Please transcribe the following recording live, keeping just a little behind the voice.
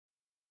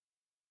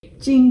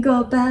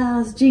Jingle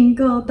bells,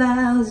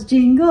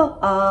 jingle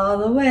all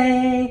the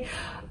way.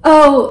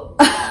 Oh,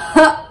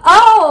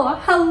 oh,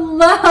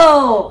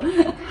 hello.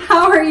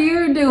 How are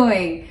you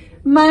doing?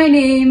 My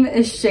name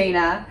is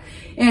Shaina,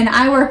 and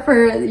I work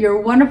for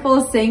your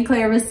wonderful St.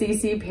 Clair of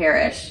Assisi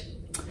parish.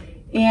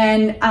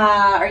 And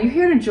are you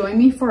here to join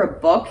me for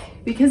a book?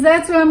 Because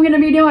that's what I'm going to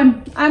be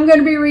doing. I'm going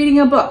to be reading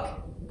a book.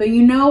 But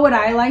you know what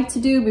I like to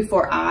do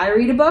before I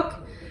read a book?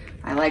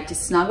 I like to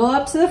snuggle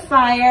up to the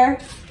fire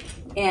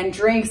and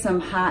drink some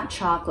hot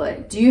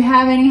chocolate. Do you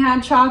have any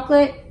hot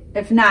chocolate?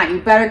 If not,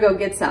 you better go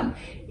get some.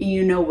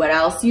 You know what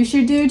else you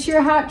should do to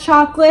your hot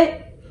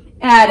chocolate?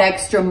 Add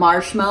extra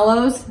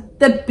marshmallows.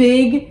 The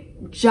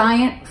big,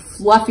 giant,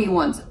 fluffy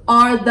ones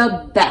are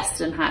the best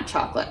in hot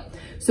chocolate.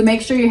 So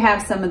make sure you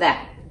have some of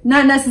that.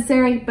 Not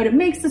necessary, but it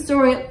makes the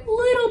story a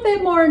little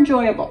bit more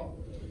enjoyable.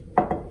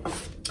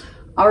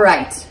 All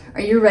right,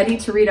 are you ready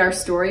to read our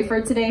story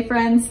for today,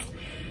 friends?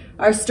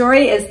 Our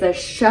story is The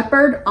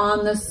Shepherd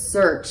on the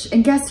Search.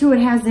 And guess who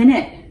it has in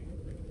it?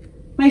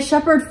 My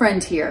shepherd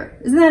friend here.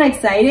 Isn't that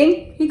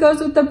exciting? He goes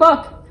with the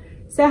book.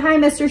 Say hi,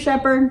 Mr.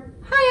 Shepherd.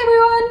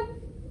 Hi,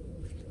 everyone.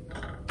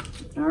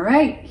 All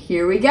right,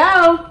 here we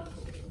go.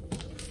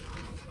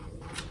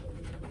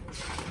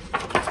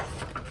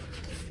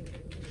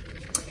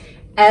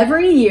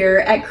 Every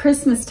year at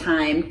Christmas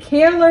time,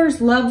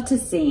 carolers love to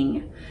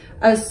sing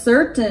a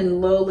certain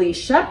lowly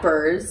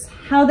shepherds,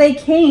 how they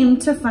came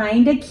to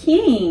find a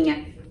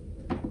king.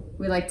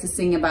 We like to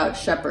sing about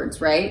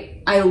shepherds,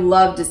 right? I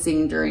love to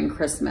sing during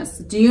Christmas.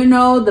 Do you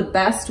know the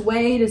best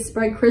way to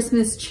spread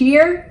Christmas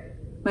cheer?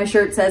 My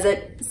shirt says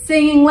it,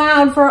 singing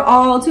loud for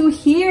all to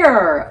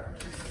hear.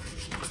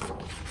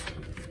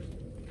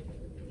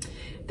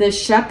 The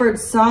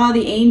shepherds saw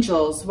the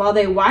angels while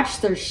they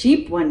watched their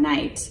sheep one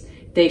night.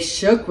 They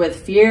shook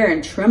with fear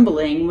and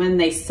trembling when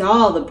they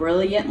saw the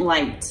brilliant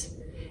light.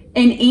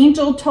 An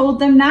angel told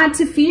them not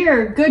to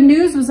fear. Good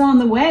news was on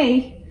the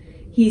way.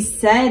 He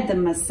said the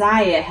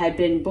Messiah had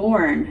been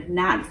born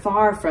not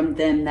far from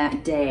them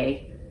that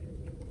day.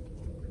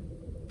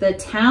 The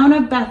town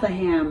of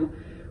Bethlehem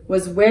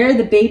was where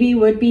the baby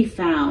would be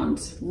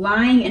found,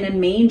 lying in a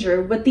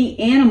manger with the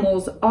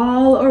animals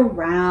all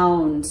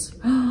around.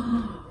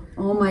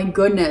 Oh my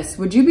goodness.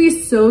 Would you be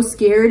so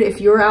scared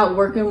if you were out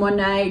working one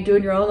night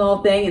doing your own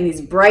little thing and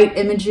these bright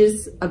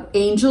images of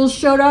angels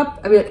showed up?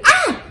 I'd be like,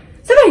 ah,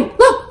 somebody,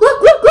 look.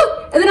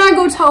 And then I'd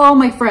go tell all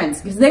my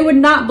friends because they would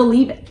not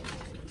believe it.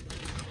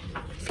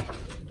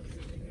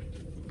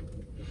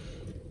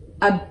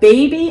 A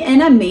baby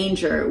in a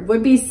manger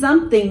would be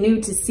something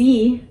new to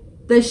see.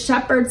 The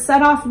shepherd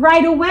set off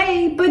right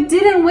away, but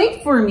didn't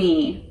wait for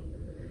me.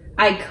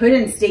 I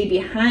couldn't stay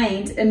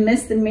behind and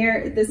miss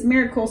this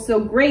miracle so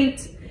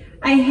great.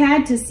 I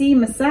had to see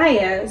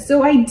Messiah,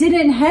 so I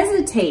didn't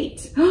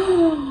hesitate.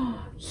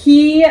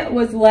 He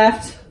was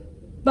left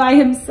by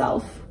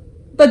himself.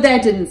 But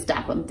that didn't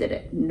stop him, did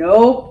it?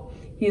 Nope.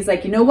 He's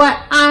like, you know what?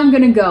 I'm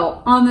going to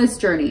go on this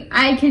journey.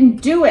 I can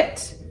do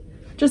it.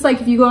 Just like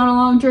if you go on a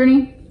long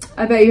journey,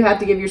 I bet you have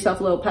to give yourself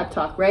a little pep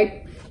talk,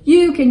 right?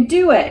 You can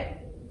do it.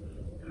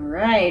 All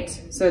right.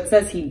 So it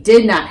says he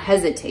did not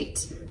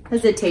hesitate.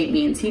 Hesitate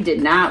means he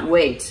did not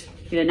wait.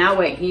 He did not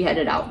wait. He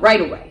headed out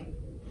right away.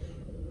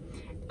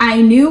 I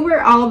knew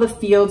where all the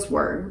fields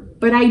were,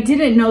 but I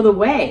didn't know the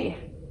way.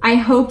 I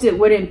hoped it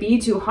wouldn't be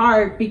too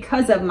hard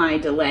because of my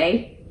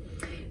delay.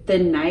 The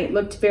night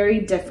looked very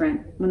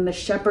different when the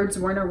shepherds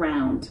weren't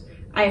around.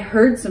 I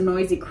heard some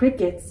noisy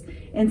crickets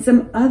and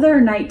some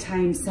other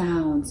nighttime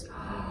sounds.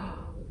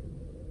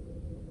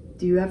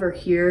 Do you ever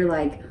hear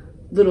like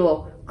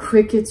little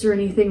crickets or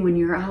anything when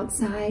you're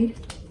outside?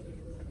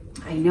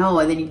 I know,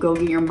 and then you go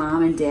get your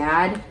mom and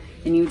dad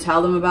and you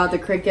tell them about the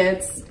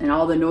crickets and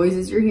all the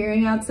noises you're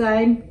hearing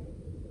outside.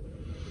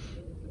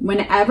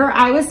 Whenever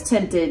I was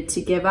tempted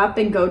to give up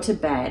and go to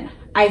bed,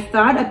 I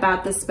thought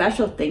about the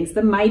special things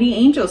the mighty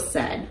angels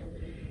said.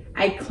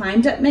 I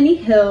climbed up many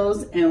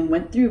hills and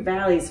went through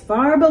valleys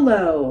far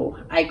below.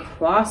 I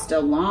crossed a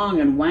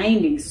long and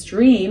winding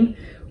stream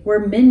where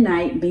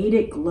midnight made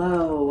it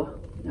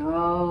glow.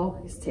 Oh,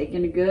 he's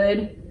taking a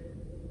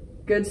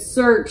good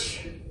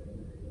search,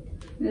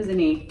 isn't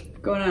he?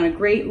 Going on a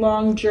great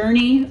long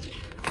journey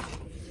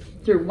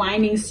through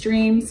winding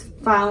streams,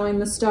 following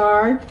the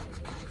star.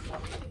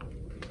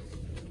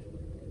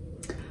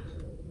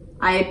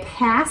 I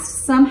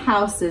passed some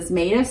houses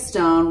made of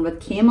stone with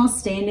camels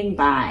standing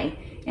by,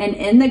 and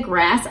in the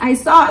grass I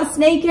saw a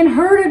snake and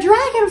heard a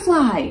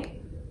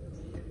dragonfly.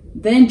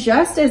 Then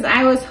just as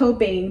I was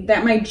hoping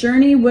that my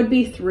journey would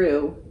be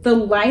through, the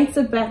lights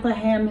of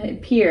Bethlehem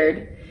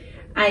appeared.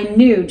 I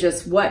knew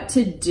just what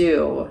to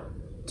do.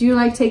 Do you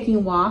like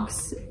taking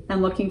walks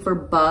and looking for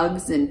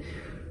bugs and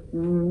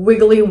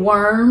wiggly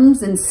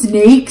worms and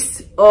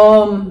snakes?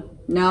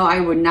 No, I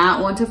would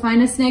not want to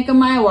find a snake on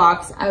my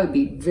walks. I would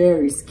be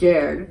very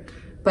scared,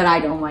 but I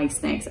don't like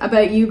snakes. I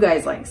bet you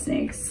guys like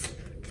snakes.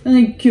 I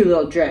think cute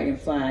little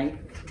dragonfly.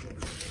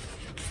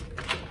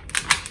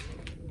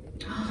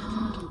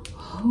 Oh,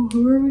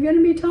 who are we going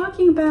to be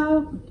talking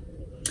about?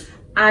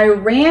 I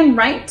ran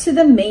right to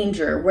the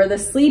manger where the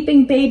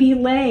sleeping baby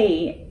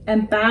lay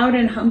and bowed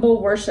in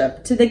humble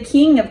worship to the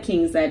King of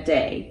Kings that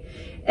day.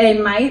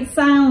 It might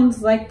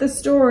sound like the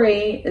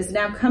story is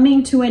now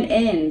coming to an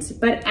end,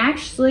 but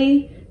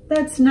actually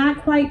that's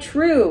not quite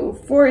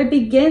true, for it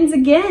begins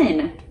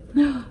again.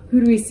 Who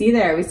do we see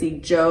there? We see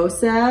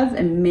Joseph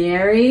and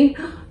Mary.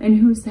 And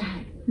who's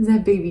that? Is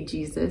that baby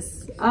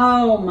Jesus?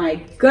 Oh my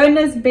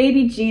goodness,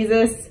 baby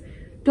Jesus.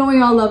 Don't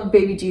we all love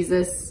baby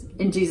Jesus?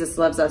 And Jesus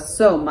loves us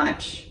so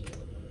much.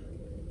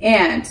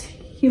 And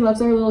he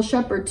loves our little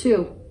shepherd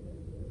too.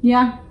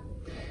 Yeah.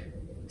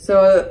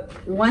 So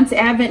once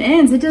Advent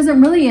ends, it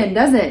doesn't really end,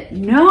 does it?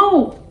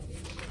 No.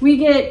 We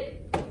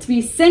get to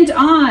be sent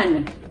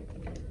on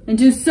and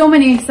do so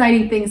many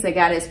exciting things that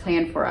God has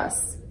planned for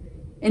us.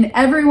 And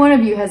every one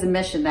of you has a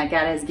mission that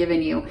God has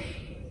given you.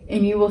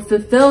 And you will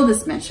fulfill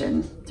this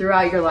mission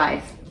throughout your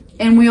life.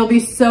 And we'll be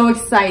so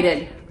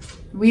excited.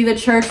 We, the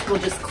church, will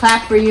just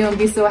clap for you and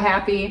be so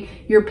happy.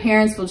 Your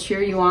parents will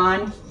cheer you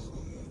on.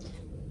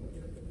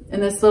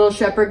 And this little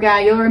shepherd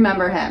guy, you'll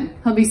remember him.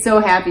 He'll be so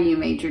happy you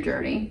made your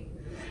journey.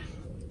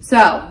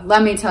 So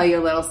let me tell you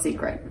a little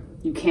secret.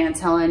 You can't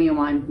tell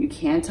anyone. You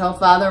can't tell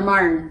Father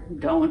Martin.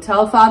 Don't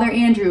tell Father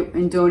Andrew.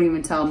 And don't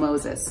even tell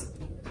Moses.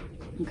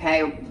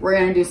 Okay, we're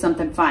going to do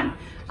something fun.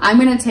 I'm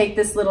going to take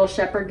this little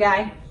shepherd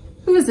guy.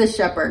 Who is this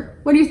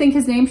shepherd? What do you think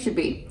his name should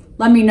be?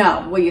 Let me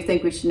know what you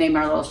think we should name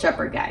our little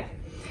shepherd guy.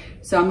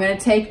 So I'm going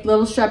to take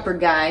little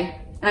shepherd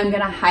guy and I'm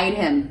going to hide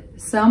him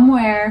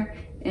somewhere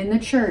in the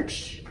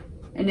church.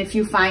 And if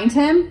you find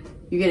him,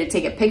 you get to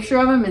take a picture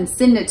of him and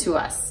send it to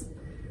us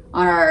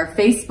on our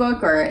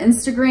Facebook or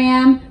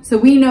Instagram so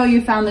we know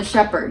you found the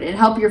shepherd, and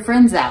help your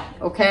friends out,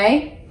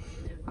 okay?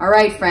 All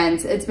right,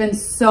 friends, it's been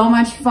so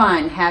much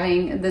fun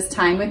having this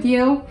time with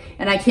you,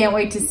 and I can't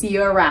wait to see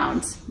you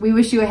around. We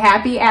wish you a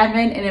happy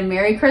Advent and a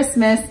Merry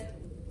Christmas.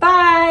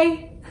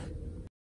 Bye.